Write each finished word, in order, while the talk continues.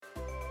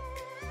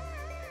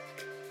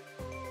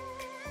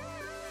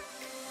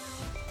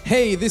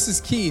Hey, this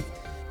is Keith.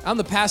 I'm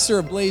the pastor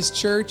of Blaze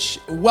Church.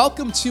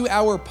 Welcome to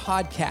our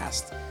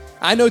podcast.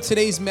 I know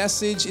today's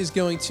message is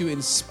going to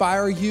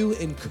inspire you,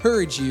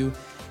 encourage you,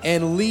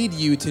 and lead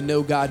you to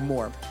know God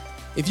more.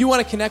 If you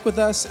want to connect with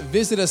us,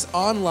 visit us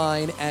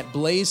online at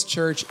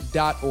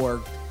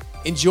blazechurch.org.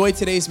 Enjoy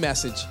today's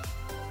message.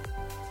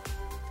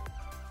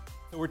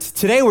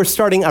 Today we're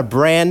starting a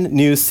brand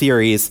new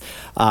series,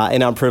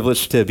 and I'm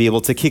privileged to be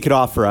able to kick it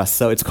off for us.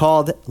 So it's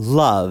called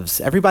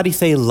Loves. Everybody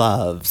say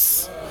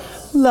Loves.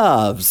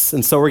 Loves.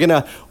 And so we're going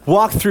to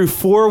walk through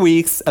 4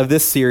 weeks of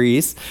this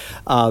series.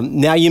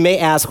 Now you may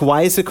ask,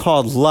 why is it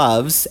called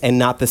Loves and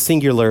not the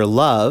singular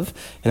love?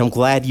 And I'm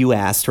glad you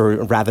asked,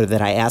 or rather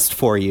that I asked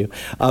for you.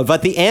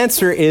 But the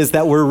answer is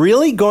that we're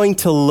really going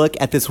to look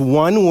at this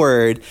one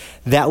word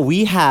that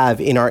we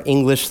have in our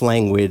English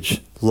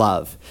language,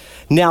 love.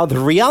 Now, the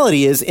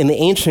reality is, in the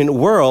ancient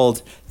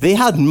world, they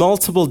had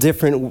multiple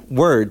different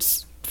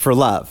words for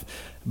love.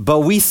 But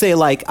we say,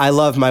 like, I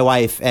love my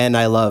wife and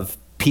I love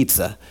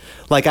pizza.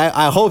 Like,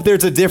 I hope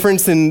there's a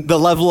difference in the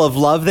level of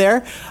love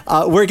there.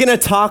 We're going to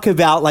talk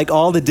about, like,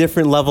 all the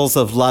different levels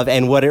of love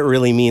and what it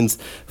really means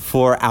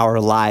for our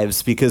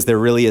lives, because there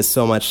really is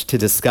so much to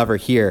discover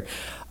here.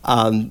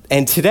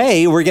 And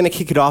today, we're going to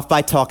kick it off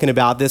by talking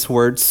about this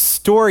word,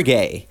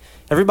 storge.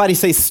 Everybody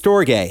say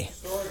storge.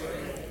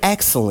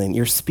 Excellent.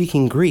 You're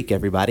speaking Greek,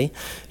 everybody.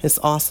 It's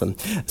awesome.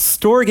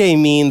 Storge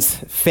means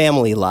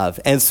family love.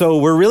 And so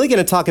we're really going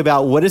to talk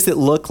about what does it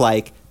look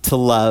like to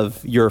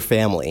love your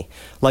family,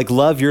 like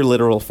love your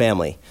literal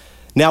family.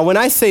 Now, when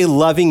I say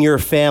loving your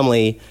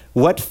family,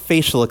 what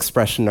facial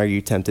expression are you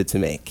tempted to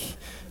make?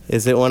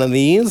 Is it one of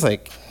these?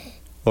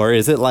 Or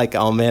is it like,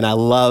 oh man,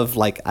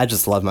 I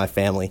just love my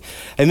family.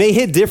 It may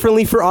hit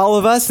differently for all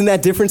of us and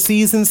at different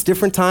seasons,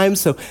 different times.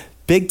 So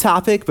big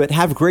topic, but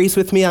have grace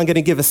with me. I'm going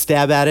to give a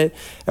stab at it,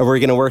 and we're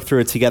going to work through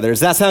it together. Does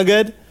that sound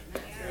good?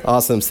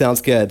 Awesome.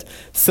 Sounds good.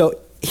 So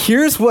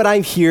here's what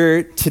I'm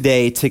here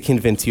today to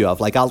convince you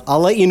of. I'll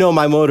let you know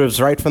my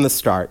motives right from the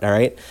start, all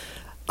right?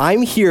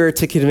 I'm here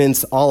to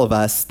convince all of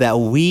us that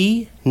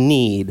we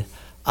need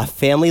a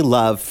family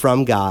love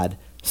from God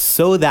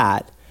so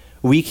that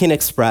we can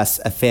express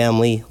a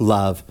family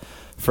love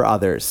for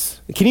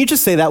others. Can you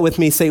just say that with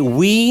me? Say,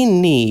 we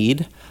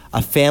need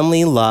a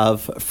family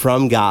love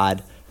from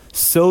God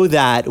so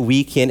that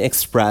we can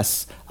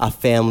express a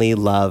family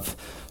love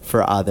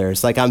for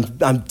others. Like,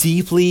 I'm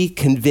deeply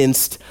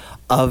convinced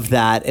of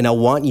that, and I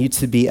want you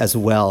to be as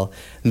well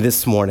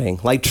this morning.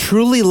 Like,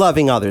 truly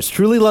loving others,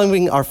 truly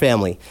loving our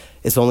family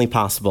is only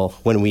possible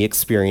when we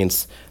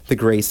experience the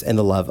grace and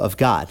the love of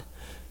God.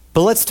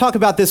 But let's talk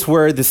about this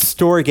word, this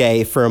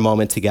storge, for a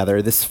moment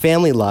together, this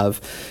family love.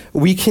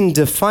 We can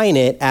define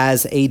it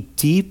as a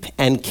deep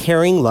and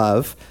caring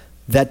love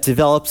that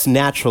develops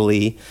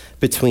naturally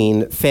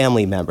between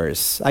family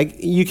members.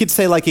 You could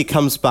say like it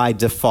comes by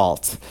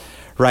default,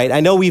 right? I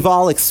know we've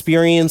all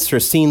experienced or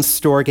seen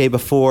storge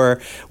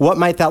before. What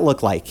might that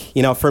look like?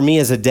 You know, for me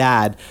as a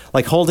dad,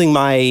 like holding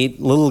my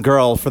little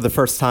girl for the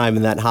first time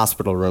in that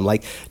hospital room,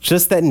 like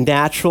just that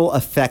natural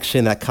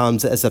affection that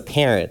comes as a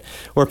parent.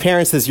 Or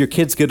parents, as your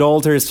kids get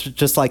older, it's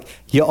just like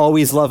you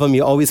always love them,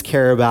 you always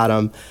care about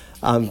them.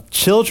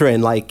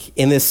 Children, like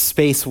in this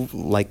space,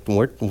 like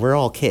we're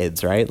all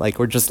kids, right? Like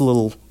we're just a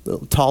little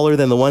taller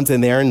than the ones in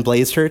there in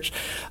Blaze Church.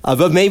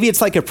 But maybe it's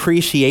like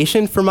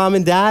appreciation for mom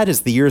and dad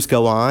as the years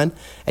go on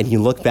and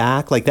you look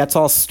back, like that's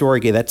all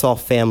storge, that's all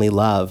family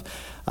love.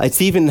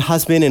 It's even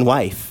husband and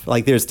wife.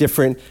 Like there's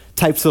different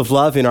types of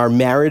love in our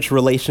marriage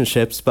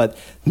relationships, but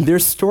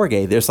there's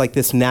storge. There's like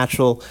this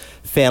natural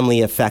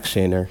family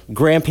affection, or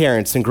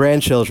grandparents and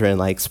grandchildren,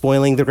 like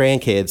spoiling the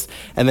grandkids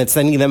and then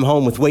sending them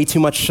home with way too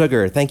much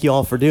sugar. Thank you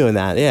all for doing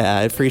that. Yeah,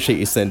 I appreciate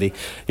you, Cindy.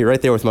 You're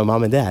right there with my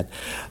mom and dad.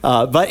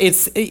 But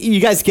you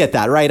guys get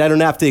that, right? I don't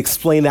have to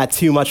explain that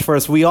too much for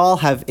us. We all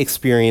have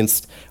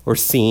experienced or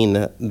seen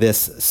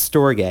this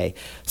storge.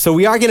 So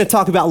we are going to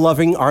talk about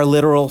loving our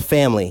literal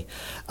family.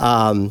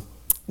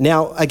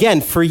 Now,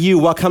 again, for you,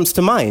 what comes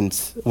to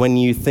mind when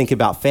you think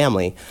about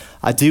family?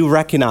 I do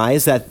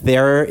recognize that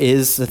there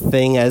is a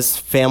thing as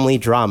family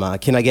drama.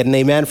 Can I get an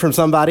amen from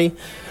somebody?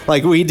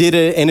 Like we did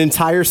an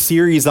entire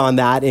series on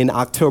that in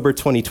October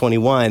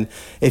 2021.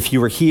 If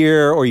you were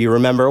here or you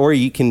remember, or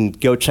you can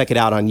go check it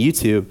out on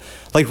YouTube,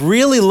 like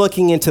really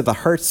looking into the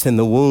hurts and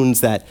the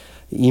wounds that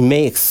you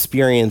may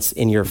experience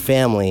in your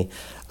family.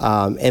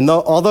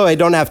 Although I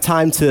don't have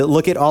time to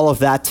look at all of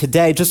that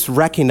today, just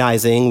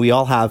recognizing we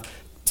all have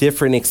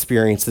different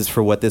experiences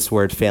for what this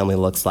word family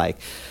looks like.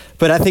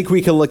 But I think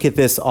we can look at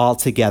this all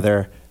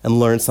together and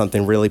learn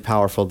something really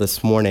powerful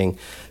this morning.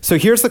 So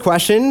here's the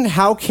question: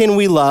 how can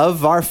we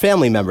love our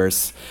family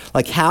members?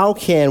 Like, how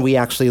can we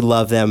actually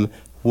love them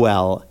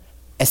well,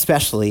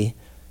 especially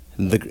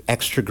the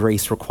extra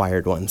grace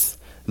required ones?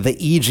 The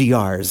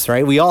EGRs,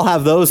 right? We all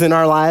have those in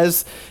our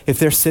lives. If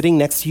they're sitting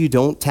next to you,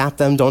 don't tap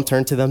them, don't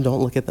turn to them,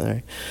 don't look at them.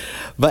 Right?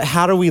 But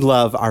how do we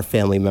love our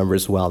family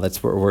members well?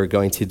 That's what we're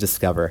going to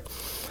discover.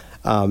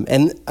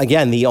 And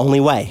again, the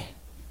only way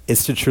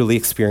is to truly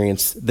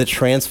experience the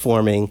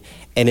transforming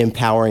and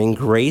empowering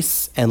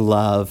grace and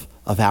love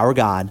of our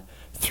God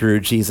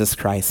through Jesus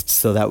Christ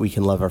so that we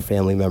can love our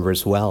family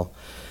members well.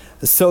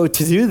 So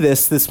to do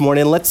this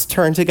morning, let's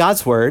turn to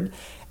God's Word,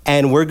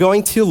 and we're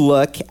going to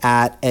look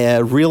at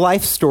a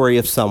real-life story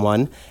of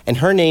someone, and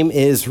her name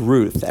is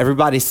Ruth.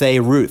 Everybody say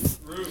Ruth.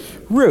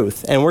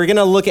 Ruth. And we're going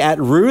to look at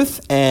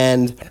Ruth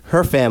and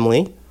her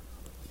family.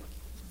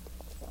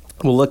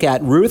 We'll look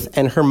at Ruth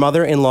and her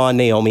mother-in-law,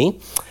 Naomi,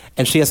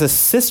 and she has a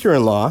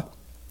sister-in-law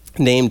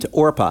named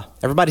Orpah.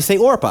 Everybody say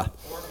Orpah.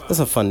 That's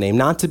a fun name,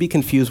 not to be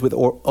confused with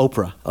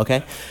Oprah,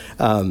 okay?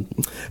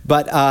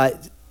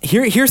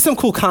 Here's some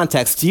cool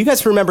context. Do you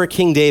guys remember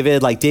King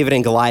David, like David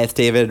and Goliath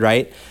David,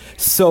 right?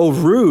 So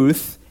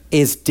Ruth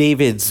is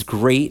David's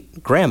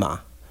great-grandma.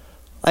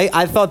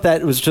 I thought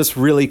that was just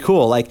really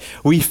cool. Like,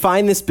 we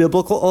find this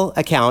biblical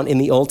account in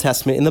the Old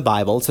Testament in the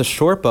Bible. It's a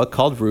short book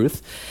called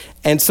Ruth.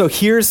 And so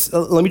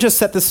let me just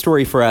set this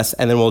story for us,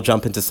 and then we'll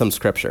jump into some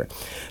scripture.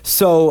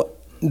 So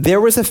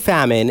there was a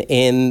famine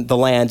in the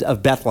land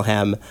of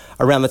Bethlehem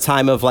around the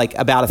time of like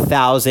about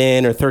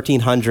 1000 or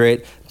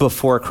 1300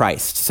 before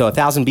Christ. So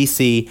 1000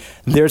 BC,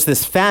 there's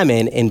this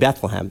famine in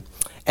Bethlehem.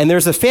 And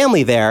there's a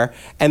family there,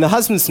 and the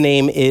husband's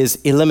name is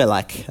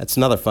Elimelech. That's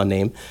another fun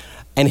name.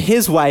 And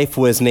his wife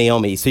was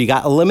Naomi. So you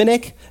got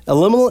Elimelech,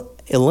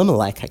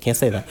 I can't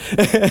say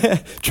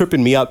that,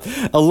 tripping me up.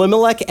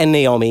 Elimelech and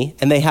Naomi,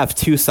 and they have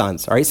 2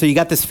 sons, all right? So you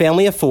got this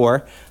family of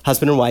 4,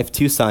 husband and wife,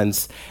 2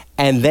 sons,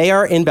 and they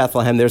are in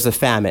Bethlehem. There's a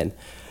famine.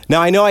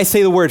 Now, I know I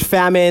say the word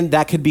famine,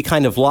 that could be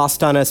kind of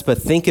lost on us, but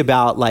think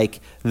about like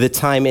the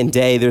time and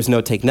day. There's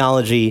no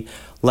technology.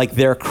 Like,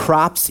 their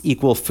crops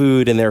equal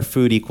food and their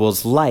food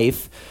equals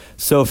life.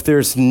 So if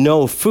there's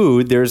no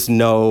food, there's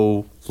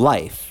no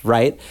life,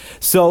 right?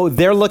 So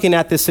they're looking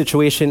at this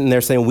situation and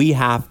they're saying, we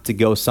have to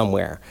go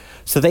somewhere.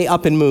 So they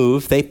up and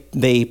move,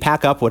 they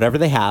pack up whatever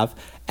they have,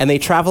 and they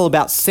travel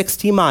about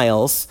 60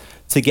 miles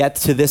to get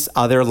to this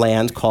other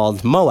land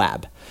called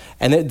Moab.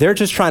 And they're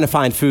just trying to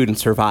find food and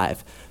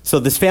survive. So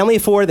this family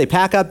of 4, they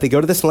pack up, they go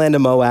to this land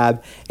of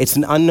Moab. It's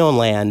an unknown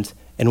land.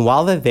 And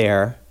while they're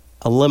there,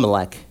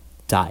 Elimelech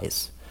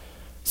dies.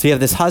 So you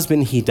have this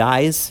husband, he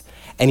dies,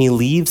 and he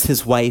leaves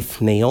his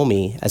wife,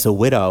 Naomi, as a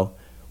widow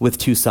with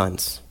 2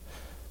 sons.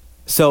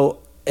 So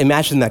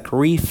imagine that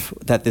grief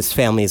that this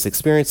family is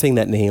experiencing,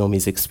 that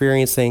Naomi's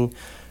experiencing.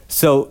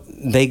 So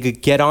they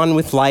get on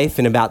with life,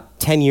 and about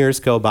 10 years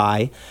go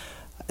by.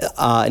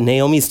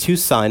 Naomi's 2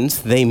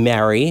 sons, they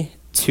marry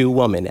 2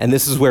 women, and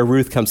this is where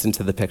Ruth comes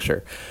into the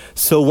picture.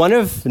 So one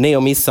of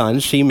Naomi's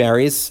sons, he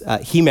marries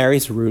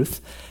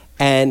Ruth,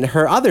 and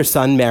her other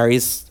son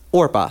marries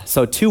Orpah.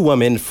 So 2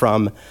 women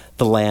from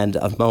the land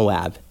of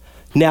Moab.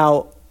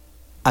 Now,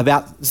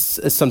 about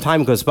some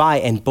time goes by,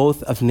 and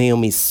both of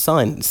Naomi's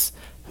sons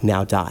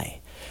now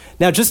die.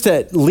 Now, just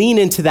to lean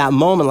into that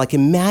moment, like,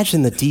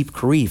 imagine the deep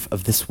grief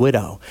of this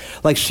widow.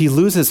 Like, she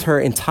loses her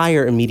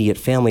entire immediate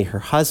family, her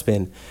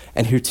husband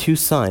and her 2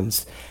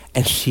 sons,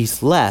 and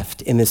she's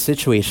left in this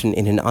situation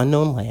in an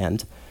unknown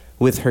land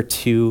with her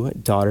 2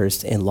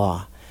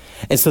 daughters-in-law.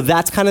 And so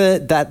that's kind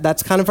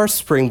of our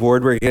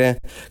springboard. We're going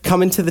to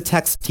come into the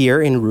text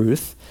here in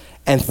Ruth.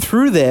 And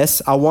through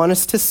this, I want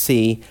us to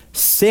see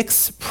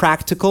 6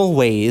 practical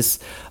ways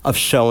of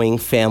showing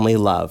family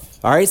love.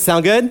 All right,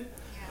 sound good?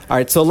 All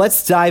right, so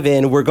let's dive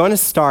in. We're going to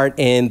start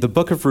in the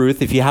book of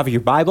Ruth. If you have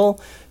your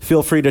Bible,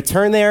 feel free to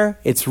turn there.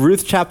 It's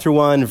Ruth chapter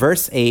 1,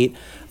 verse 8.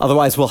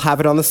 Otherwise, we'll have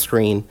it on the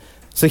screen.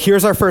 So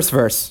here's our first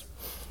verse.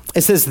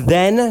 It says,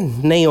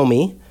 "Then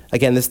Naomi,"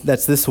 again,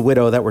 that's this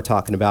widow that we're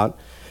talking about,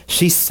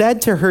 "she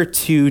said to her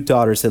 2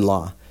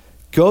 daughters-in-law,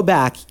 'Go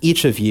back,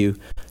 each of you,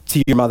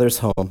 to your mother's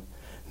home.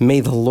 May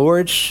the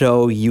Lord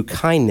show you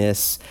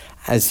kindness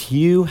as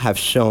you have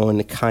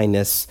shown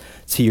kindness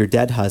to your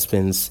dead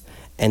husbands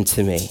and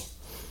to me.'"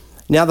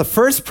 Now, the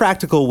first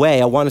practical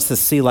way I want us to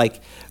see,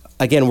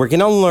 again, we're going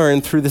to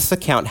learn through this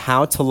account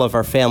how to love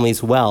our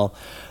families well.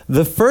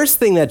 The first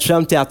thing that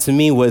jumped out to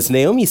me was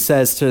Naomi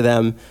says to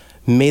them,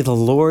 "May the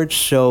Lord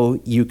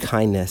show you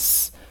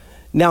kindness."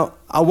 Now,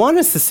 I want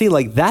us to see,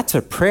 that's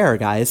a prayer,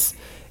 guys.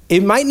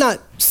 It might not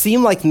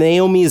seem like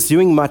Naomi is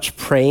doing much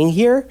praying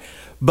here,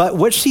 but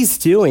what she's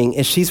doing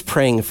is she's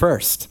praying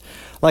first.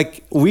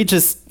 We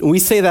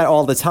say that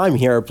all the time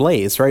here at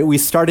Blaze, right? We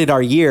started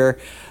our year,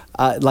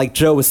 like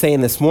Joe was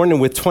saying this morning,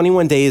 with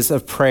 21 days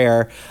of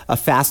prayer, a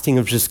fasting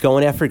of just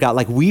going after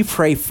God. We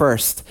pray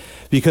first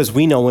because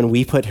we know when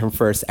we put him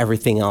first,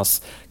 everything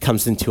else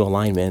comes into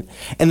alignment.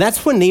 And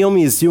that's what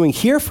Naomi is doing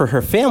here for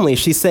her family.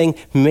 She's saying,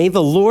 "May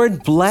the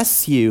Lord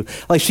bless you."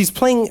 She's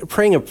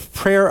praying a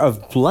prayer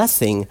of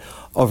blessing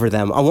over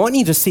them. I want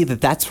you to see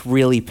that that's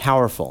really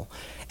powerful.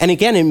 And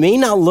again, it may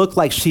not look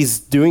like she's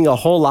doing a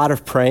whole lot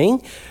of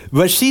praying,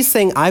 but she's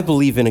saying, "I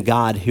believe in a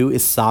God who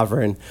is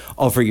sovereign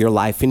over your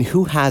life and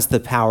who has the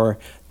power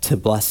to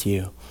bless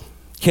you."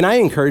 Can I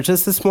encourage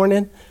us this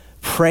morning?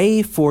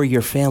 Pray for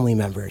your family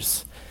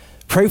members.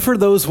 Pray for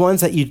those ones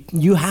that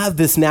you have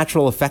this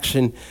natural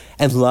affection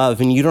and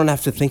love, and you don't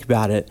have to think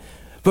about it.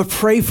 but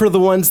pray for the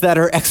ones that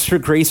are extra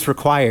grace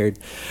required.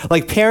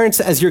 Like parents,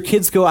 as your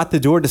kids go out the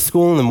door to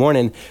school in the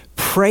morning,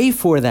 pray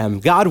for them.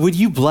 God, would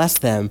you bless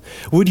them?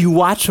 Would you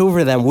watch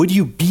over them? Would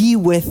you be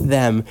with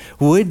them?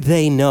 Would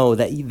they know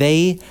that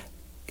they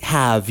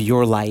have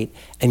your light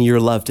and your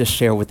love to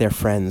share with their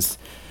friends?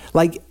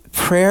 Like,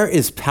 prayer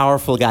is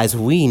powerful, guys.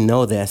 We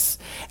know this,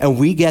 and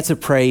we get to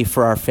pray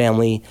for our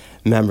family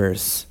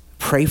members.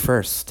 Pray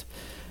first.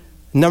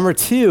 Number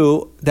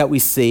two that we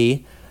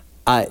see,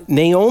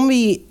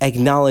 Naomi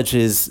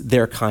acknowledges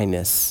their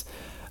kindness.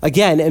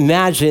 Again,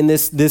 imagine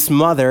this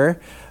mother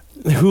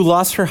who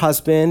lost her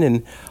husband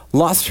and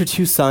lost her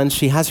two sons.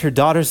 She has her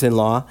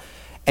daughters-in-law,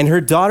 and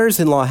her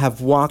daughters-in-law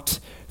have walked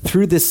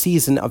through this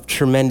season of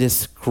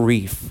tremendous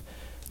grief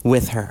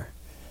with her.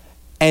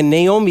 And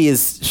Naomi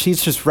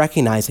she's just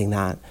recognizing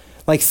that.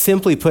 Like,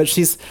 simply put,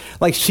 she's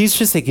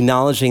just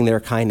acknowledging their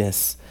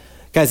kindness.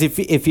 Guys,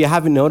 if you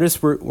haven't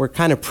noticed, we're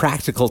kind of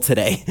practical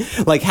today.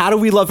 Like, how do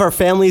we love our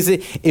families?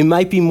 It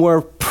might be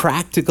more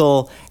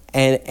practical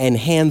and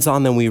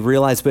hands-on than we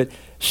realize, but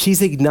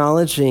she's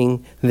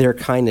acknowledging their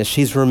kindness.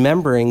 She's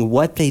remembering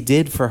what they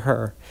did for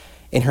her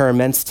in her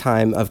immense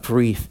time of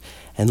grief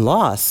and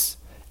loss,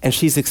 and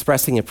she's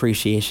expressing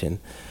appreciation.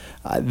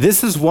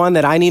 This is one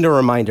that I need a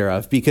reminder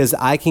of, because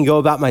I can go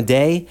about my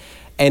day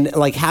and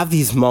like have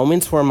these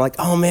moments where I'm like,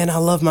 oh man, I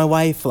love my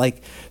wife.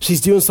 Like,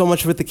 she's doing so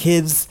much with the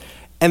kids.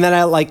 And then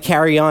I like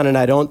carry on and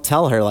I don't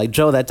tell her, like,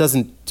 Joe, that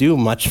doesn't do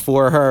much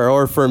for her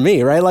or for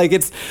me, right? Like,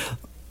 it's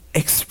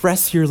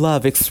express your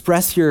love,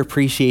 express your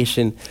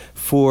appreciation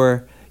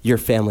for your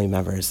family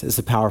members is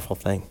a powerful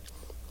thing.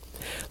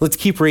 Let's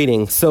keep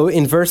reading. So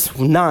in verse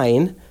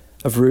 9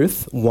 of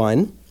Ruth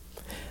 1,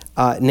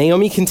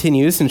 Naomi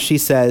continues and she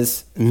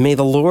says, may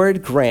the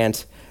Lord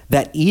grant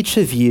that each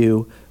of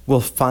you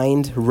will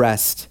find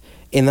rest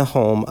in the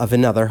home of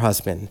another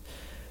husband.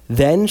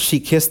 Then she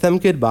kissed them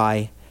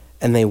goodbye,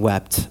 and they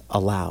wept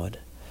aloud.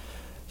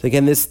 So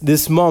again,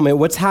 this moment,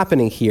 what's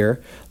happening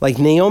here, like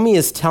Naomi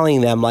is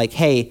telling them, like,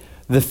 hey,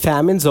 the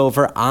famine's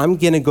over. I'm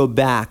going to go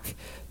back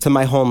to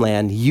my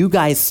homeland. You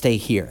guys stay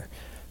here,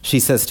 she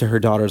says to her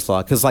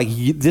daughters-in-law, because like,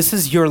 this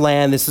is your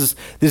land. This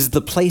is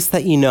the place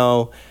that you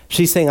know.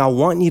 She's saying, I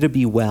want you to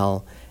be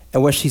well.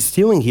 And what she's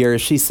doing here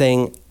is she's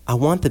saying, I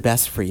want the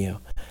best for you.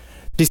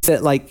 She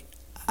said, like,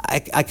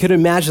 I could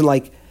imagine,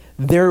 like,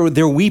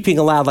 they're weeping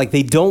aloud, like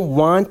they don't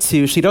want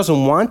to, she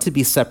doesn't want to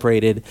be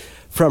separated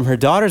from her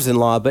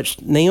daughters-in-law,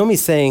 but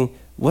Naomi's saying,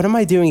 what am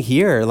I doing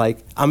here? Like,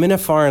 I'm in a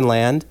foreign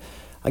land.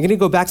 I'm going to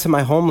go back to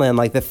my homeland.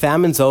 Like, the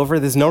famine's over.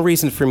 There's no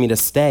reason for me to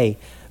stay.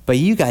 But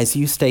you guys,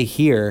 you stay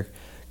here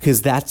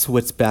because that's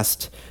what's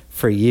best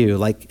for you.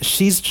 Like,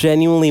 she's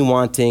genuinely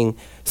wanting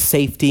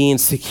safety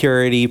and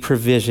security,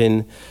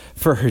 provision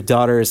for her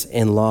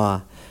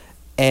daughters-in-law.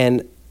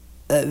 And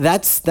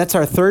that's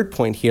our third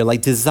point here.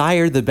 Like,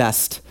 desire the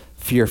best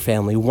for your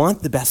family.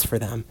 Want the best for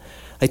them.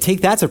 Like, take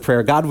that to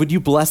prayer. God, would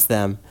you bless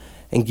them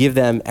and give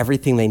them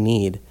everything they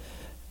need?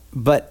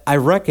 But I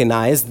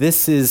recognize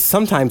this is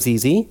sometimes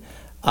easy,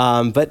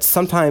 but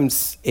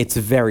sometimes it's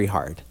very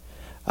hard.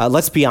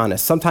 Let's be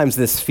honest. Sometimes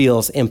this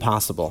feels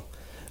impossible,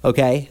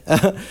 okay?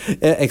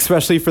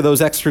 Especially for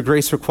those extra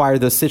grace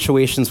required, those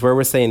situations where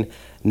we're saying,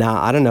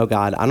 nah, I don't know,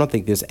 God. I don't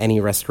think there's any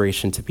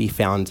restoration to be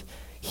found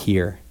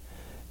here.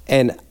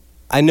 And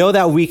I know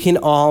that we can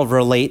all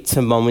relate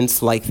to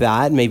moments like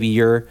that. Maybe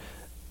you're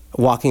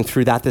walking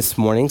through that this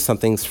morning.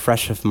 Something's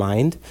fresh of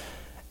mind.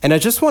 And I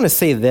just want to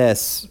say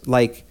this,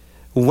 like,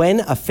 when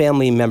a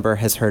family member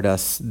has hurt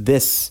us,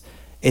 this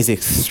is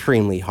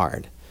extremely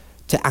hard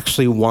to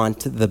actually want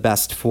the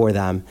best for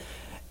them.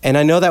 And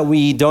I know that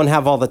we don't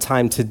have all the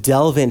time to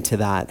delve into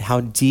that, how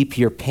deep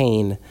your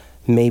pain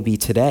may be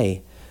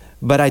today.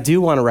 But I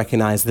do want to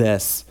recognize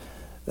this,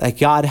 that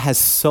God has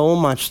so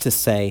much to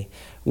say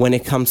when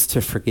it comes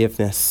to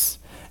forgiveness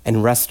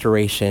and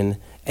restoration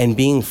and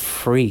being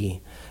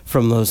free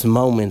from those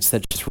moments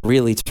that just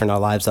really turn our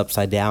lives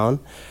upside down.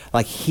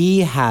 Like,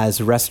 he has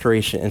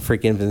restoration and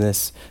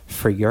forgiveness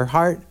for your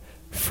heart,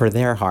 for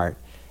their heart.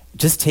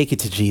 Just take it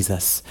to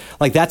Jesus.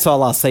 Like, that's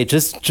all I'll say.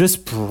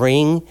 Just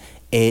bring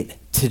it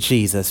to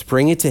Jesus.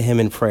 Bring it to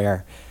him in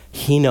prayer.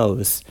 He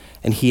knows,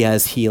 and he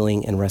has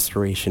healing and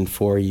restoration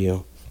for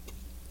you.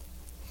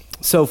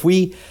 So if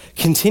we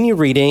continue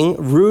reading,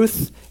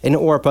 Ruth and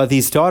Orpah,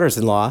 these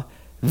daughters-in-law,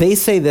 they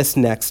say this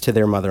next to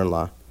their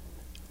mother-in-law.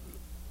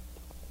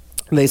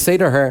 They say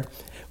to her,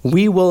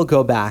 we will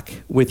go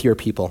back with your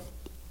people.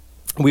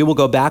 We will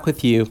go back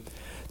with you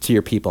to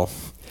your people.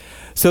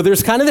 So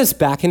there's kind of this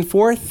back and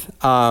forth.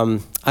 I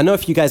don't know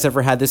if you guys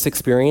ever had this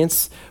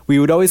experience. We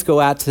would always go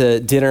out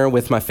to dinner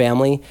with my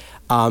family,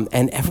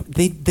 and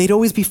they'd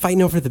always be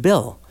fighting over the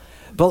bill.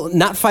 But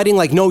not fighting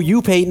like, no,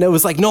 you pay. No, it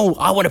was like, no,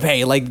 I want to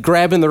pay. Like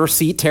grabbing the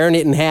receipt, tearing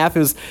it in half.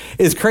 It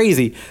was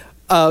crazy.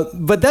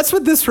 But that's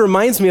what this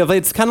reminds me of.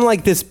 It's kind of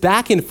like this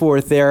back and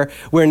forth there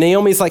where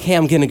Naomi's like, hey,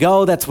 I'm going to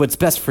go. That's what's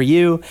best for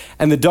you.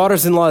 And the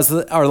daughters-in-law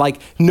are like,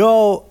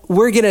 no,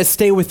 we're going to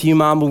stay with you,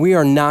 Mom, but we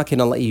are not going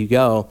to let you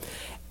go.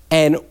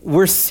 And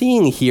we're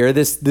seeing here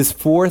this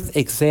fourth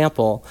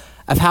example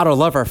of how to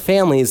love our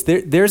families,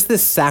 there's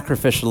this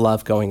sacrificial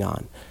love going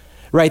on,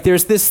 right?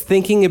 There's this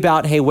thinking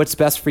about, hey, what's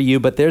best for you?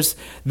 But there's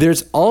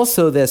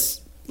also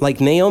this, like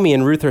Naomi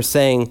and Ruth are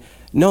saying,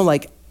 no,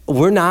 like,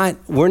 we're not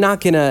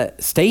going to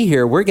stay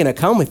here. We're going to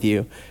come with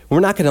you. We're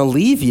not going to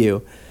leave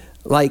you.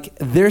 Like,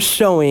 they're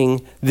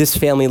showing this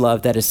family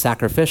love that is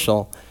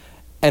sacrificial.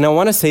 And I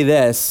want to say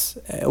this,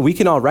 we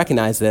can all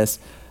recognize this.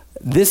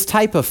 This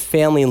type of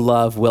family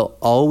love will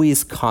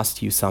always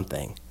cost you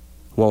something,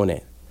 won't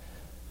it?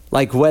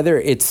 Like, whether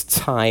it's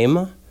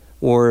time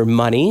or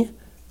money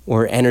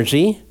or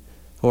energy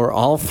or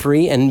all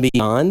three and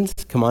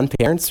beyond. Come on,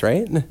 parents,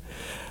 right?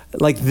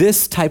 Like,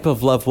 this type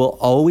of love will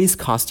always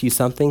cost you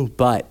something,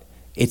 but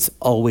it's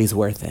always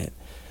worth it.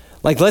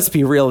 Like, let's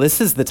be real.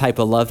 This is the type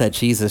of love that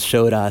Jesus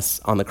showed us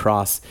on the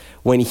cross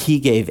when he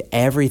gave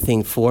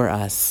everything for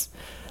us.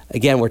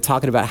 Again, we're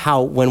talking about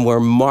how when we're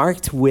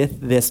marked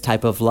with this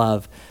type of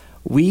love,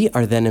 we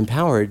are then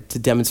empowered to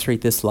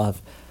demonstrate this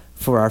love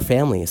for our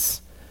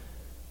families.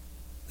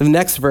 The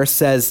next verse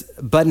says,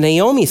 "But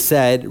Naomi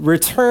said,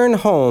 'Return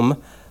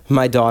home,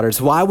 my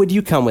daughters. Why would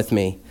you come with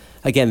me?'"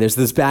 Again, there's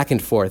this back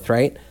and forth,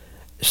 right?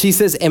 She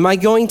says, "Am I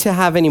going to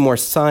have any more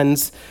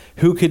sons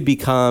who could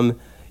become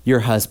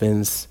your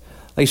husbands?"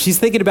 Like, she's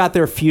thinking about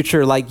their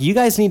future. Like, you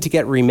guys need to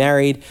get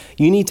remarried.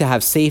 You need to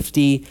have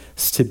safety,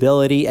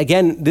 stability.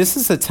 Again, this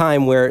is a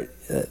time where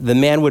the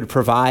man would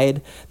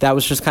provide. That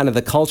was just kind of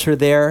the culture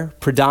there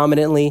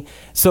predominantly.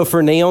 So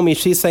for Naomi,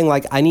 she's saying,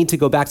 like, I need to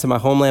go back to my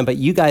homeland, but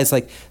you guys,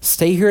 like,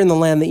 stay here in the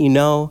land that you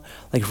know,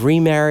 like,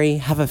 remarry,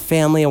 have a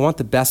family. I want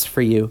the best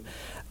for you.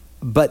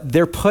 But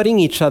they're putting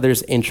each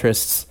other's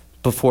interests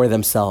before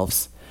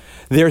themselves.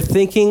 They're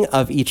thinking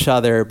of each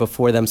other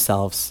before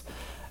themselves.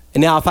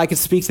 And now, if I could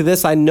speak to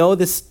this, I know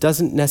this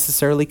doesn't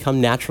necessarily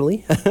come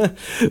naturally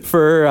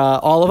for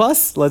all of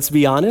us, let's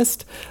be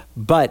honest,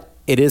 but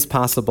it is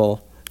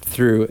possible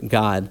through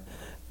God.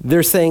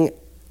 They're saying,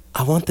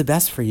 I want the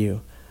best for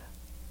you.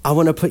 I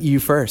want to put you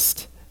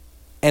first.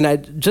 And I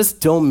just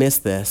don't miss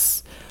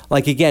this.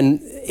 Like, again,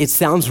 it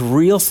sounds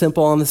real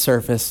simple on the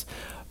surface,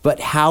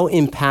 but how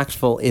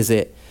impactful is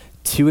it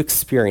to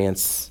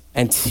experience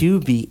and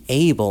to be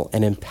able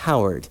and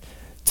empowered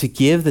to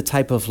give the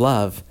type of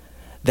love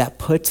that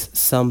puts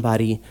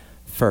somebody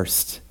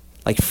first,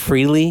 like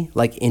freely,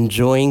 like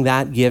enjoying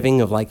that giving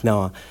of like,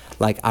 no,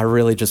 like I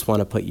really just want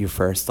to put you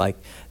first. Like,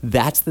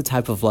 that's the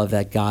type of love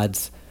that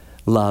God's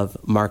love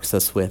marks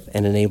us with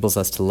and enables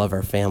us to love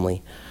our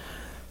family.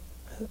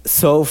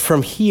 So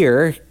from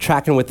here,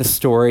 tracking with the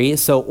story,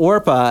 so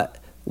Orpah,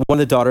 one of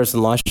the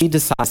daughters-in-law, she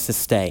decides to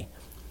stay.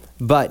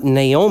 But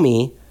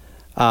Naomi,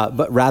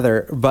 but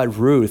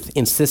Ruth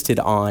insisted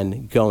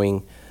on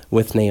going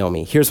with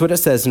Naomi. Here's what it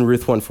says in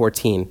Ruth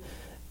 1:14.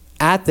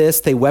 At this,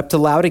 they wept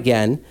aloud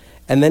again,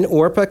 and then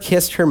Orpah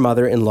kissed her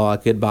mother-in-law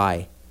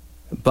goodbye.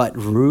 But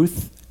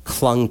Ruth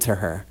clung to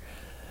her.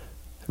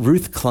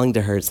 Ruth clung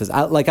to her. It says,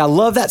 I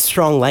love that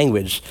strong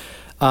language.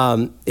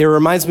 It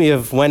reminds me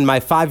of when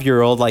my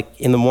 5-year-old, like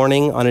in the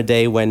morning on a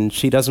day when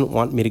she doesn't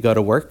want me to go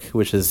to work,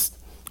 which is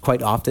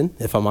quite often,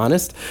 if I'm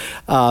honest,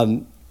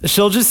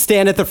 she'll just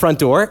stand at the front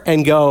door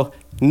and go,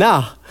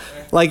 nah,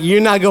 like,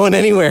 you're not going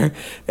anywhere.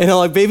 And I'm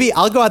like, baby,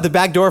 I'll go out the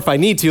back door if I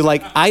need to.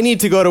 Like, I need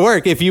to go to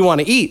work if you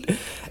want to eat.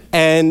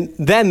 And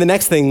then the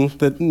next thing,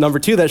 the number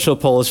 2 that she'll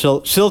pull is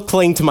she'll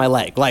cling to my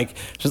leg. Like,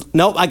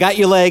 nope, I got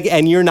your leg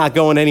and you're not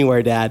going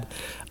anywhere, Dad.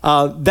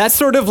 That's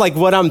sort of like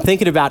what I'm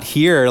thinking about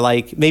here,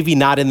 like maybe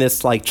not in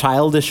this like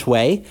childish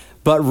way,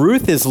 but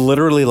Ruth is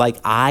literally like,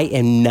 I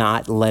am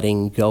not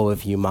letting go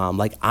of you, Mom.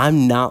 Like,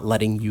 I'm not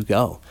letting you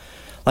go.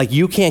 Like,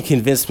 you can't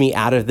convince me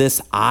out of this.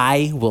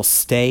 I will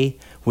stay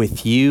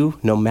with you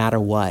no matter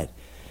what.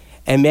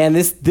 And man,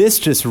 this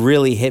just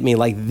really hit me.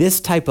 Like,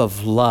 this type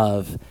of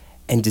love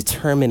and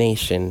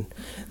determination,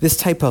 this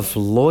type of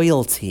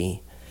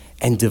loyalty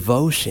and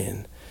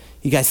devotion.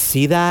 You guys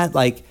see that?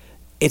 Like,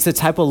 it's a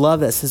type of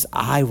love that says,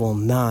 I will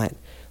not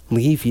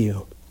leave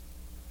you.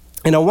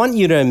 And I want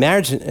you to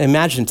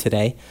imagine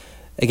today,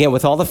 again,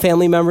 with all the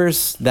family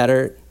members that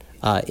are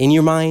in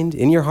your mind,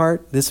 in your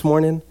heart this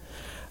morning,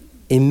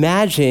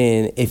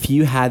 imagine if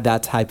you had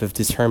that type of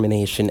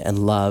determination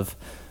and love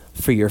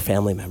for your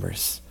family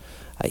members,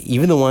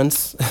 even the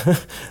ones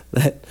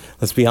that,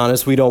 let's be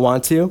honest, we don't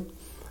want to.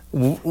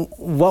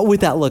 What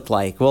would that look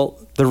like? Well,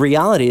 the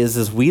reality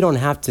is we don't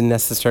have to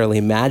necessarily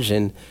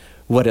imagine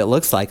what it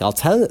looks like. I'll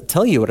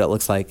tell you what it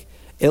looks like.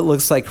 It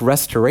looks like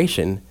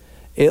restoration.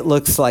 It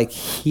looks like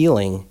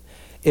healing.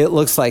 It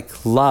looks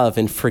like love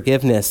and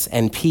forgiveness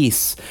and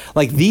peace.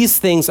 Like, these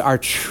things are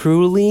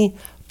truly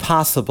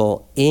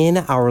possible in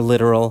our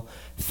literal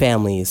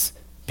families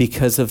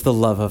because of the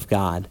love of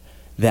God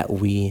that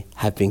we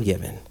have been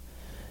given.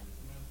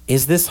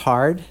 Is this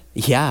hard?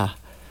 Yeah.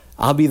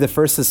 I'll be the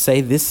first to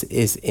say this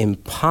is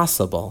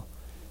impossible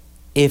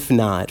if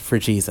not for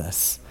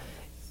Jesus,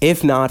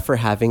 if not for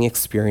having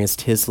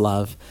experienced his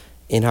love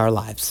in our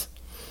lives.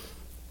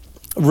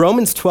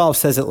 Romans 12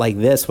 says it like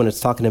this when it's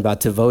talking about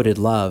devoted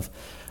love.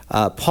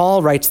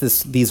 Paul writes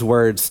these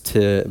words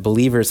to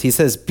believers. He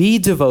says, be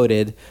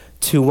devoted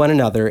to one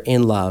another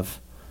in love.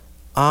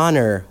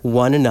 honor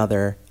one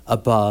another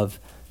above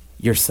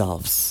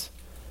yourselves.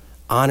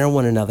 Honor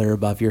one another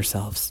above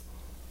yourselves.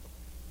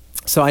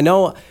 So I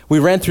know we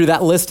ran through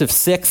that list of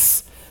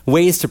 6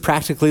 ways to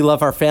practically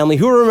love our family.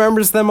 Who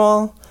remembers them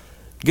all?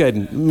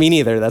 Good, me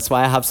neither. That's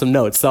why I have some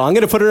notes. So I'm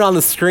going to put it on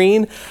the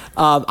screen.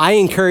 I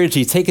encourage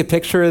you, take a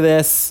picture of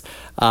this,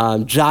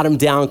 jot them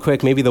down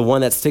quick, maybe the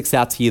one that sticks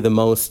out to you the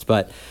most.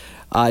 But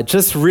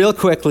just real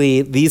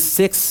quickly, these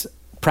 6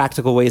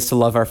 practical ways to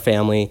love our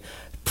family: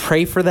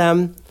 pray for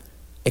them,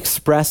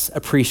 express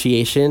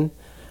appreciation,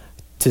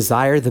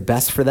 desire the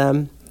best for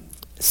them,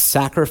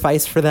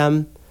 sacrifice for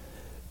them,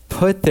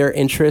 put their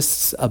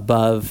interests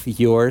above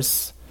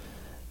yours,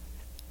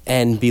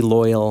 and be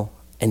loyal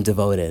and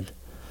devoted.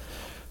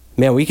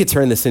 Man, we could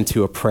turn this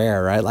into a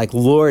prayer, right? Like,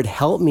 Lord,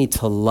 help me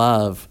to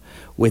love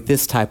with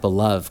this type of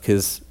love,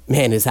 because,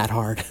 man, is that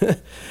hard?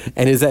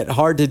 And is that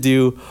hard to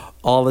do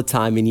all the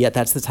time? And yet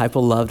that's the type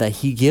of love that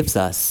he gives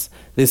us,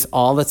 this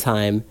all the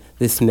time,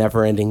 this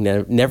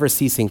never-ending,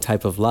 never-ceasing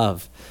type of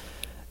love.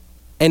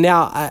 And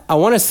now I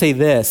want to say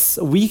this: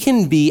 we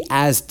can be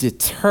as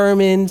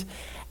determined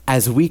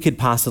as we could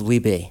possibly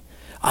be.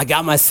 I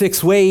got my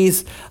 6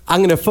 ways. I'm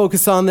going to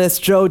focus on this,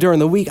 Joe, during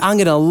the week. I'm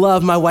going to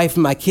love my wife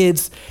and my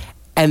kids.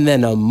 And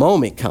then a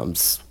moment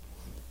comes.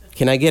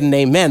 Can I get an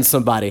amen,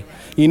 somebody?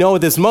 You know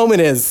what this moment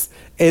is?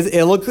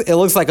 It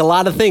looks like a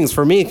lot of things.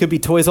 For me, it could be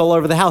toys all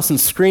over the house and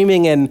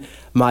screaming, and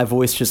my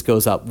voice just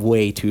goes up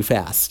way too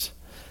fast.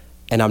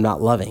 And I'm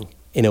not loving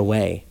in a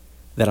way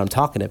that I'm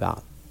talking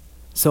about.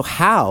 So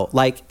how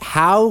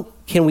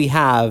can we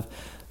have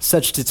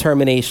such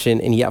determination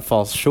and yet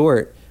fall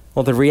short?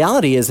 Well, the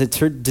reality is that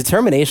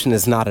determination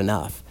is not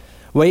enough.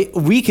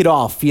 We could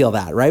all feel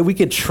that, right? We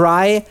could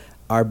try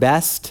our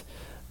best,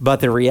 but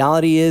the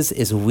reality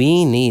is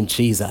we need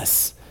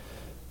Jesus.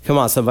 Come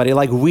on, somebody.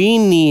 Like, we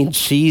need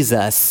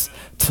Jesus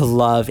to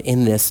love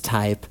in this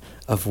type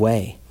of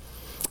way.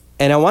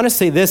 And I want to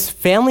say this: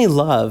 family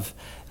love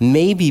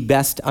may be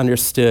best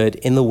understood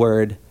in the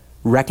word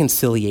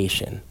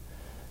reconciliation.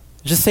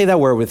 Just say that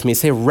word with me.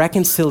 Say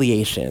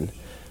reconciliation.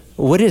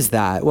 What is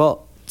that?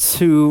 Well,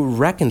 to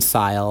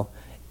reconcile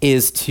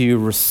is to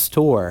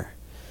restore.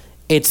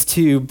 It's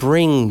to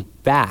bring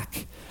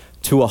back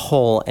to a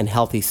whole and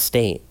healthy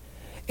state.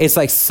 It's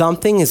like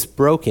something is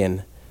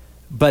broken,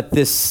 but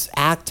this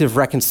act of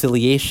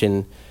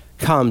reconciliation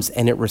comes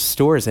and it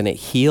restores and it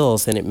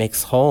heals and it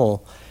makes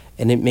whole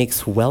and it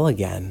makes well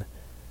again.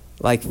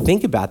 Like,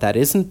 think about that.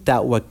 Isn't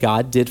that what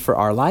God did for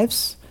our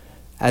lives?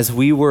 As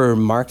we were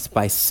marked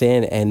by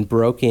sin and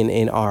broken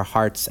in our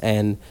hearts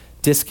and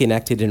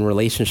disconnected in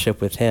relationship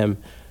with him,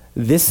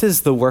 this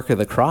is the work of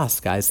the cross,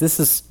 guys. This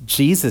is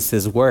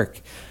Jesus'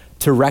 work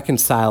to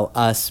reconcile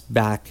us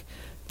back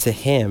to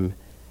him.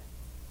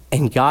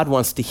 And God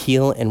wants to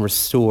heal and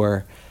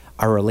restore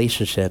our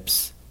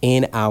relationships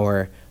in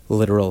our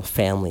literal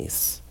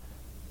families.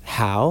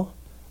 How?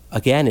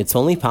 Again, it's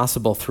only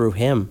possible through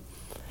him.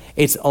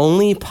 It's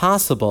only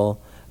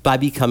possible by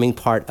becoming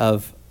part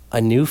of a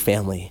new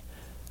family,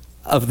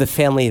 of the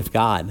family of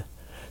God.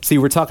 See,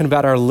 we're talking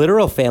about our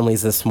literal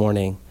families this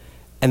morning,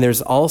 and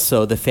there's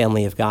also the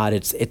family of God.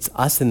 It's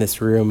us in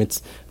this room.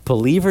 It's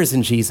believers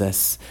in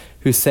Jesus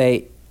who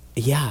say,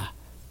 yeah,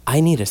 I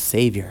need a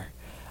Savior.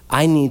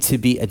 I need to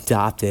be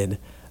adopted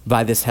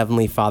by this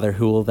Heavenly Father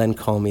who will then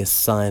call me a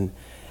son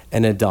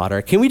and a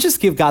daughter. Can we just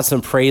give God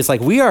some praise?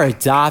 Like, we are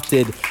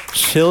adopted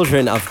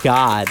children of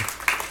God.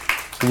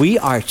 We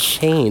are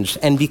changed.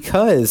 And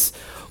because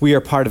we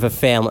are part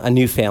of a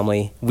new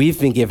family, we've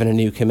been given a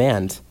new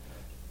command.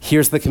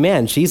 Here's the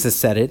command. Jesus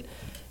said it.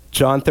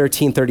 John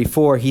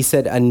 13:34, he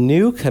said, "A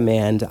new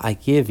command I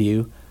give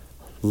you,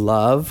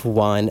 love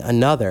one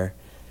another.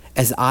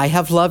 As I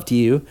have loved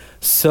you,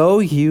 so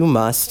you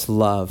must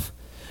love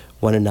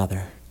one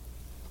another."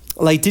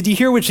 Like, did you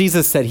hear what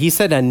Jesus said? He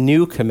said, a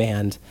new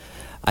command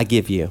I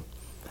give you.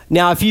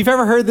 Now, if you've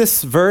ever heard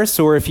this verse,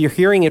 or if you're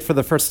hearing it for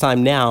the first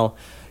time now,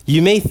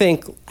 you may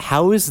think,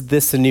 how is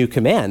this a new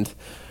command?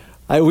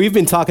 We've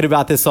been talking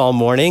about this all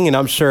morning, and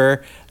I'm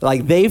sure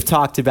like they've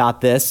talked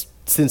about this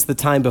since the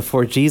time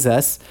before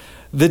Jesus.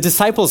 The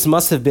disciples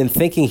must have been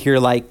thinking here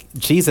like,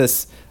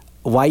 Jesus,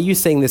 why are you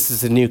saying this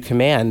is a new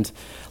command?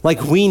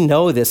 Like, we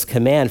know this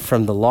command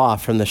from the law,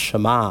 from the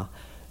Shema,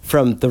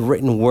 from the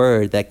written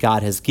word that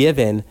God has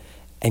given.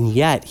 And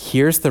yet,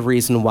 here's the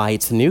reason why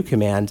it's a new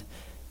command.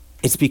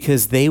 It's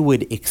because they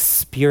would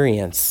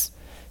experience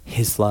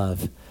his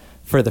love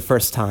for the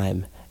first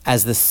time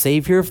as the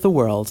Savior of the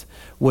world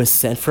was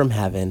sent from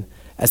heaven,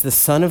 as the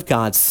Son of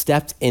God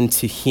stepped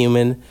into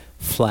human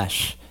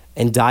flesh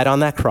and died on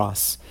that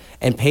cross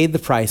and paid the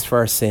price for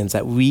our sins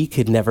that we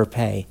could never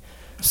pay,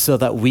 so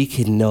that we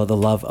could know the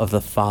love of the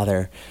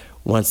Father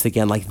once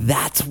again. Like,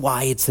 that's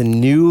why it's a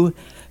new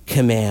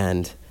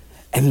command.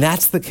 And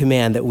that's the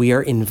command that we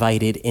are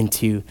invited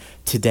into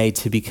today,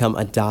 to become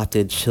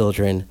adopted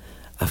children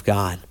of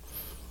God.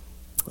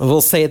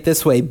 We'll say it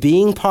this way: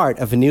 being part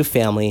of a new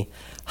family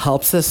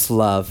helps us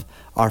love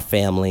our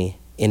family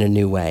in a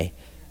new way.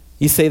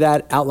 You say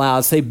that out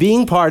loud. Say,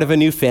 being part of a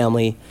new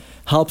family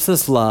helps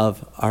us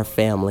love our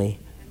family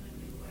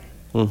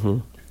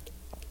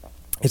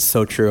It's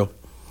so true.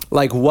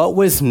 Like what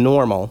was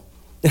normal,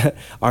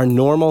 our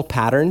normal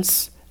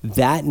patterns,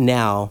 that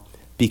now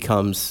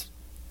becomes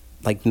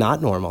like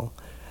not normal.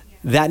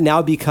 That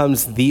now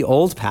becomes the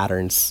old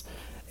patterns.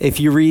 If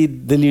you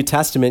read the New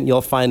Testament,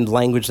 you'll find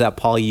language that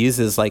Paul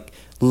uses like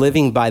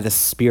living by the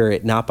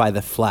Spirit, not by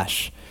the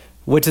flesh.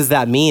 What does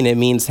that mean? It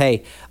means,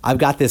 hey, I've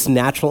got this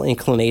natural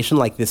inclination,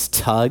 like this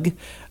tug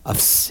of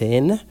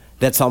sin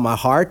that's on my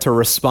heart to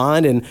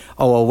respond in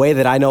a way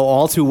that I know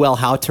all too well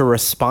how to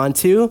respond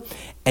to.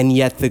 And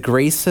yet the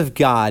grace of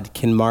God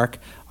can mark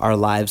our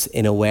lives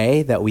in a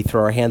way that we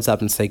throw our hands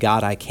up and say,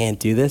 God, I can't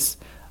do this.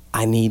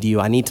 I need you.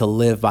 I need to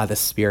live by the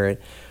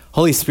Spirit.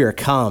 Holy Spirit,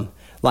 come.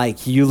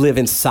 Like you live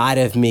inside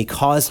of me.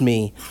 Cause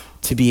me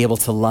to be able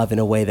to love in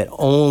a way that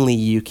only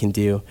you can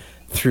do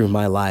through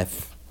my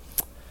life.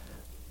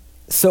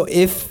 So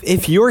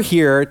if you're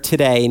here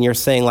today and you're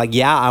saying like,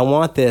 yeah, I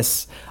want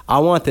this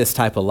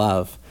type of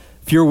love.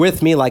 If you're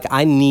with me, like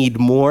I need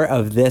more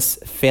of this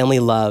family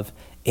love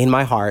in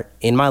my heart,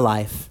 in my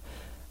life,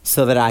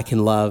 so that I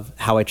can love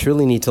how I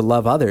truly need to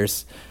love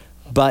others.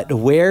 But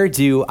where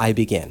do I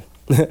begin?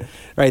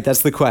 Right,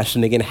 that's the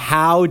question. Again,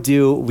 how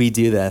do we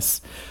do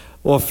this?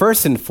 Well,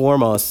 first and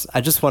foremost,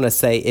 I just want to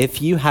say,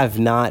 if you have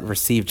not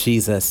received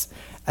Jesus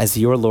as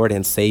your Lord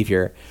and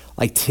Savior,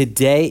 like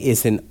today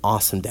is an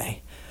awesome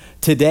day.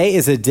 Today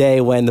is a day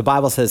when the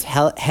Bible says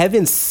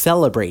heaven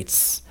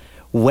celebrates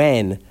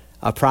when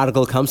a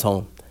prodigal comes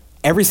home.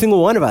 Every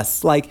single one of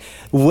us, like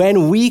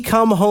when we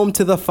come home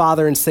to the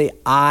Father and say,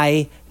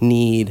 I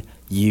need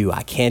you.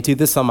 I can't do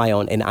this on my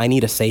own, and I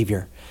need a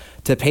Savior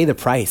to pay the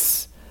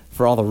price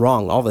for all the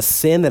wrong, all the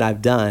sin that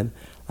I've done.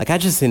 Like I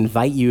just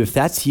invite you, if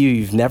that's you,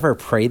 you've never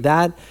prayed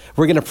that,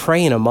 we're going to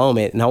pray in a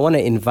moment. And I want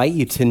to invite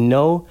you to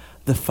know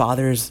the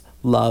Father's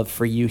love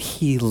for you.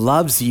 He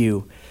loves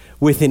you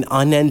with an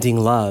unending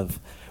love,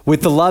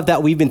 with the love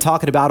that we've been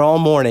talking about all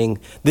morning.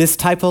 This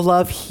type of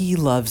love, he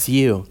loves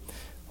you.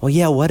 Well,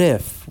 yeah, what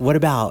if? What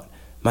about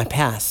my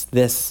past,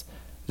 this,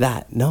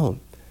 that? No,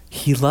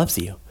 he loves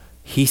you.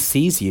 He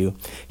sees you.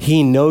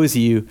 He knows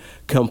you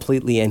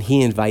completely, and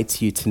he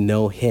invites you to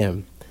know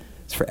him.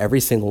 It's for every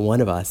single one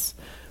of us.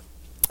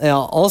 And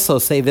I'll also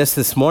say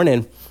this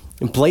morning,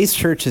 Blaze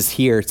Church is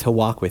here to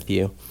walk with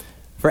you.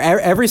 For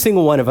every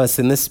single one of us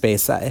in this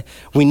space,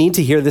 we need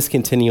to hear this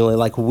continually,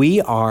 like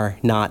we are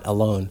not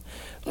alone.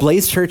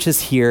 Blaze Church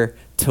is here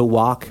to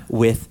walk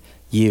with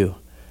you.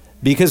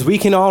 Because we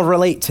can all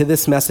relate to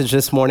this message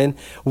this morning.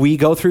 We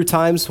go through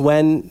times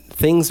when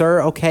things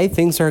are okay,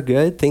 things are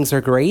good, things are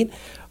great.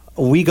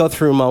 We go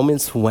through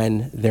moments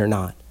when they're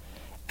not.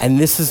 And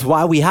this is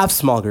why we have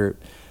small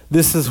group.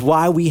 This is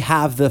why we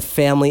have the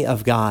family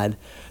of God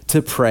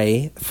to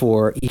pray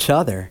for each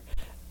other.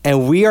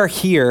 And we are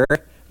here,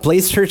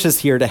 Blaze Church is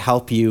here to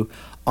help you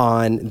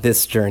on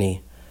this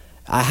journey.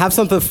 I have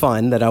something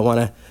fun that I want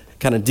to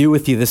kind of do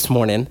with you this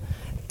morning.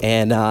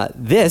 And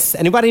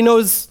anybody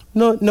know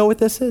what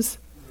this is?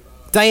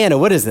 Diana,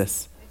 what is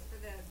this? It's for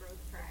the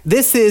growth track.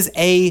 This is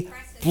a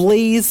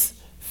Blaze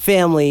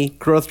Family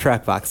growth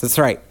track box. That's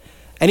right.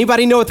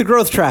 Anybody know what the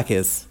growth track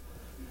is?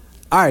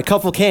 All right,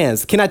 couple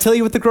cans. Can I tell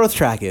you what the growth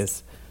track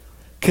is?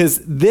 Because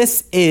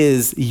this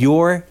is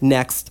your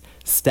next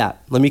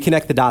step. Let me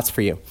connect the dots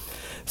for you.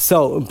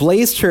 So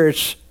Blaze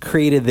Church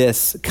created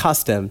this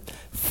custom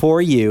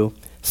for you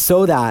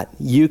so that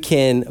you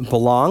can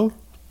belong,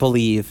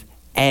 believe,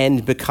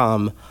 and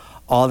become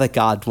all that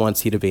God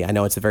wants you to be. I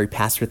know it's a very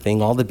pastor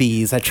thing, all the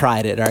B's, I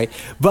tried it, all right?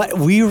 But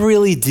we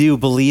really do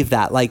believe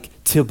that, like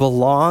to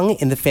belong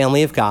in the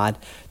family of God,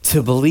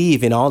 to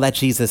believe in all that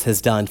Jesus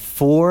has done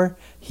for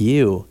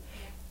you,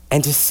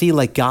 and to see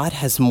like God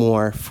has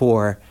more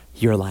for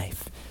your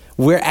life.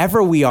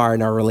 Wherever we are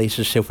in our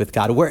relationship with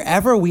God,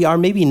 wherever we are,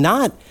 maybe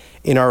not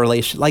in our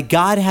relationship, like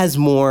God has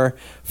more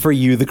for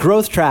you. The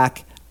growth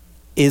track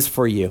is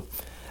for you.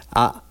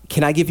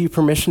 Can I give you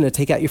permission to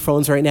take out your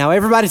phones right now?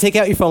 Everybody take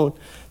out your phone.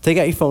 Take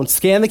out your phone.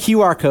 Scan the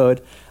QR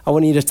code. I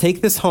want you to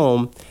take this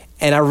home.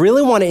 And I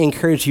really want to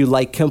encourage you,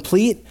 like,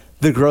 complete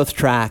the growth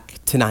track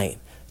tonight.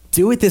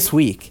 Do it this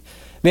week.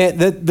 Man,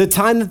 the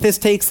time that this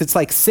takes, it's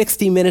like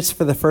 60 minutes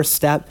for the first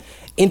step.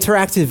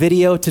 Interactive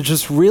video to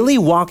just really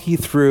walk you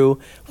through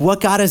what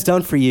God has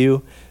done for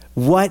you,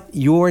 what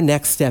your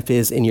next step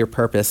is in your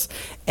purpose.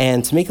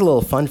 And to make it a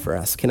little fun for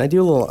us, can I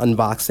do a little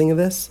unboxing of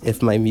this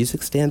if my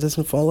music stand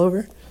doesn't fall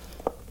over?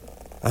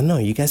 I don't know,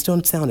 you guys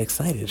don't sound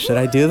excited. Should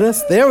I do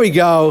this? There we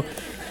go.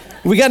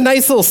 We got a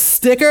nice little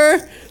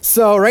sticker.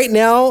 So right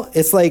now,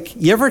 it's like,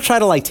 you ever try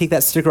to like take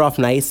that sticker off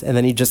nice and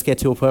then you just get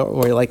to a point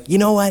where you're like, you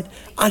know what?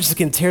 I'm just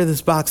gonna tear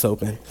this box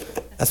open.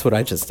 That's what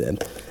I just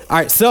did. All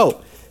right,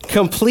 so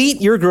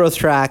complete your growth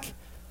track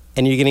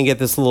and you're gonna get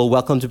this little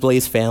welcome to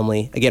Blaze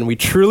family. Again, we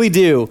truly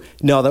do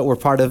know that we're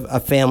part of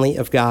a family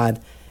of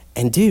God.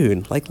 And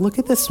dude, like look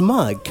at this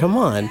mug, come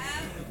on.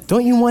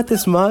 Don't you want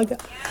this mug?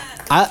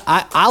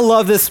 I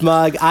love this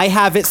mug. I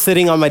have it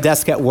sitting on my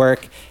desk at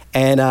work,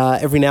 and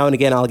every now and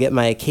again I'll get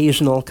my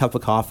occasional cup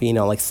of coffee,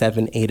 like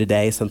 7, 8 a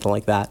day, something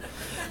like that.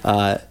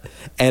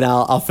 And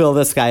I'll fill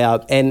this guy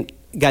up. And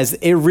guys,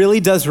 it really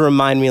does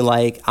remind me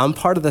like I'm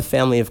part of the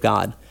family of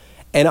God.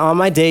 And on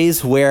my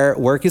days where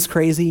work is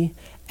crazy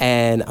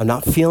and I'm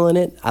not feeling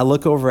it, I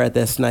look over at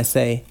this and I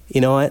say,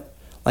 you know what?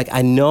 Like,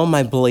 I know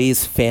my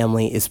Blaze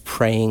family is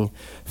praying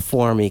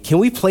for me. Can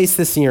we place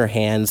this in your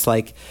hands?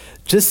 Like,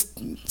 just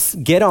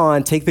get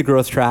on, take the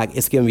growth track.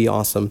 It's going to be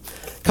awesome.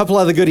 A couple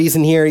other goodies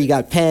in here. You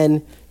got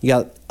pen, you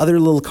got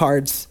other little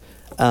cards,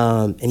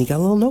 and you got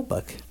a little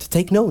notebook to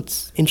take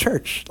notes in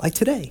church, like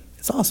today.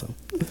 It's awesome.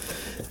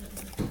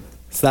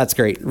 So that's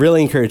great.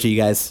 Really encourage you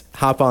guys.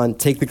 Hop on,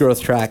 take the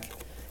growth track.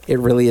 It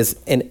really is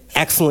an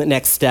excellent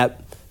next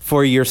step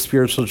for your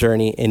spiritual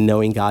journey in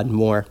knowing God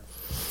more.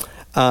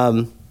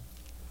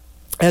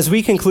 As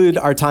we conclude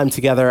our time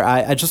together,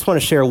 I just want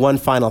to share one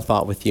final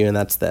thought with you, and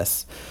that's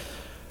this.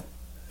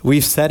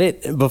 We've said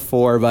it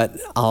before, but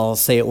I'll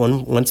say it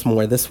once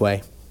more this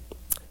way.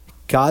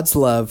 God's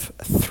love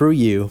through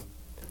you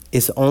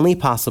is only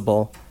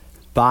possible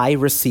by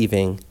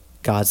receiving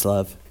God's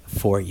love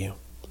for you.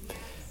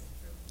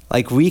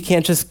 Like, we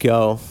can't just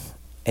go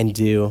and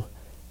do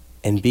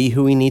and be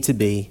who we need to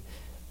be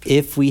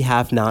if we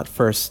have not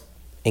first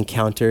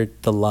encountered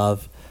the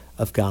love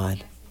of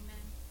God.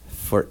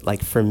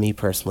 For me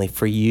personally,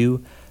 for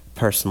you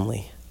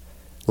personally.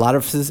 A lot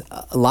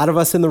of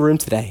us in the room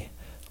today,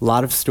 a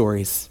lot of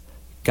stories.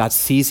 God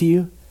sees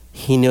you,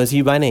 he knows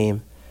you by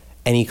name,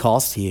 and he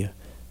calls to you.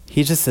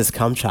 He just says,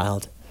 come,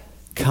 child.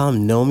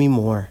 Come, know me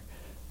more.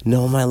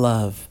 Know my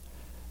love.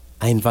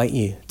 I invite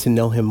you to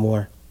know him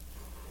more.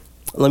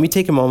 Let me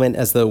take a moment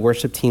as the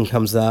worship team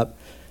comes up.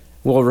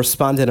 We'll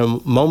respond in a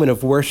moment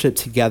of worship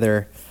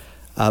together.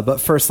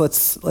 But first,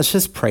 let's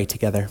just pray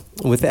together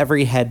with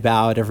every head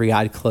bowed, every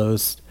eye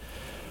closed.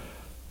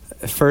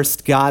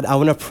 First, God, I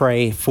want to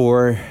pray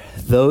for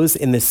those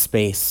in this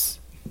space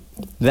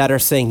that are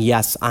saying,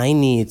 yes, I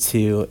need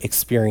to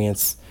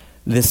experience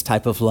this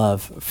type of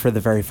love for the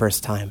very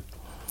first time.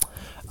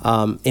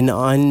 An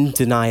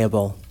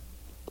undeniable,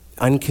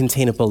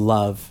 uncontainable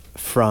love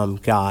from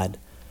God,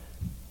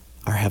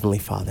 our Heavenly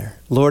Father.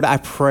 Lord, I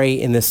pray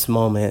in this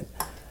moment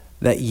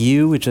that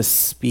you would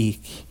just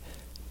speak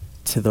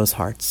to those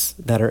hearts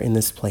that are in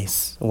this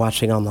place,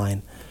 watching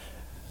online.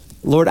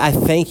 Lord, I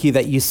thank you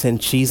that you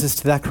sent Jesus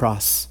to that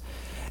cross.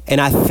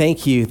 And I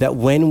thank you that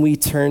when we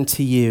turn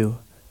to you,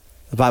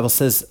 the Bible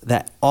says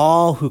that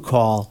all who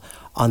call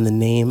on the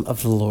name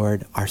of the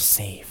Lord are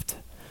saved.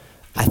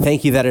 I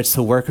thank you that it's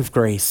a work of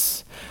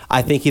grace.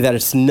 I thank you that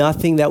it's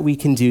nothing that we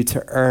can do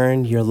to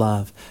earn your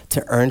love,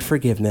 to earn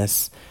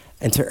forgiveness,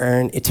 and to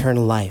earn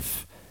eternal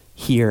life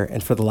here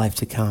and for the life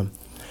to come.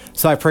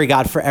 So I pray,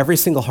 God, for every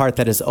single heart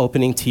that is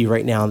opening to you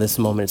right now in this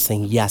moment,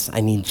 saying, yes, I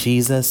need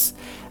Jesus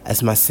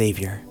as my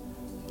Savior.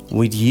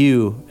 Would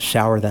you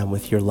shower them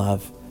with your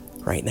love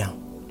right now?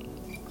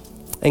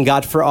 And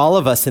God, for all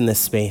of us in this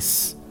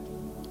space,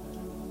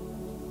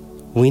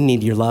 we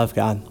need your love,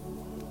 God.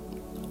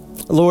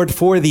 Lord,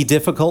 for the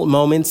difficult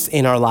moments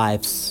in our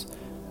lives,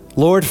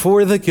 Lord,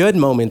 for the good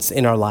moments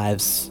in our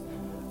lives,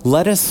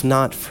 let us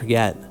not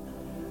forget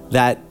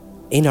that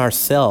in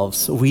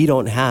ourselves, we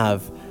don't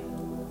have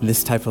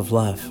this type of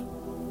love.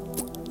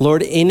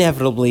 Lord,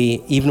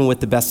 inevitably, even with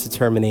the best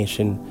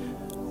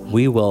determination,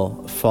 we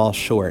will fall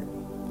short.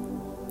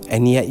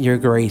 And yet your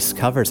grace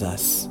covers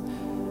us.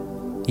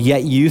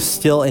 Yet you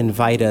still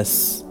invite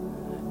us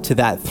to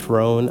that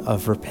throne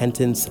of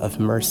repentance, of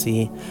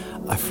mercy,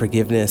 of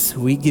forgiveness.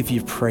 We give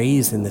you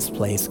praise in this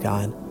place,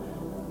 God.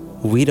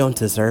 We don't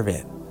deserve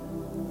it.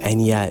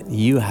 And yet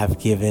you have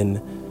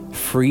given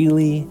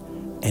freely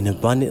and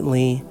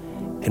abundantly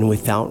and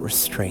without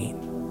restraint.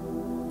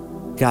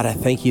 God, I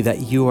thank you that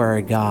you are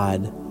a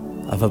God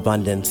of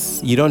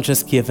abundance. You don't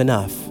just give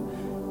enough,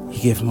 you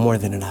give more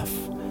than enough.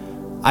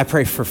 I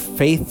pray for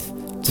faith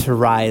to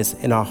rise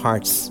in our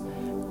hearts,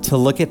 to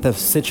look at the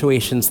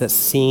situations that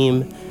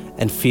seem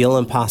and feel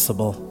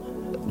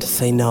impossible, to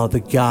say, no,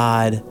 the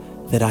God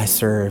that I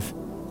serve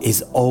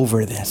is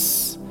over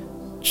this.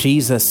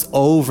 Jesus,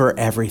 over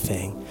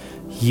everything.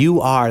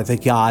 You are the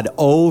God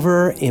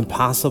over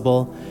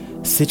impossible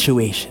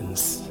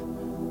situations,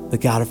 the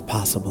God of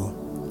possible.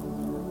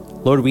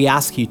 Lord, we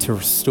ask you to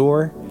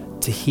restore,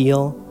 to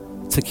heal,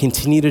 to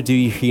continue to do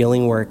your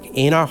healing work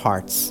in our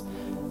hearts,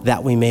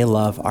 that we may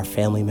love our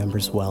family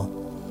members well.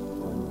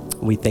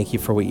 We thank you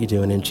for what you're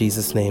doing. In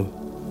Jesus' name,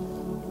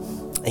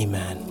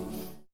 amen.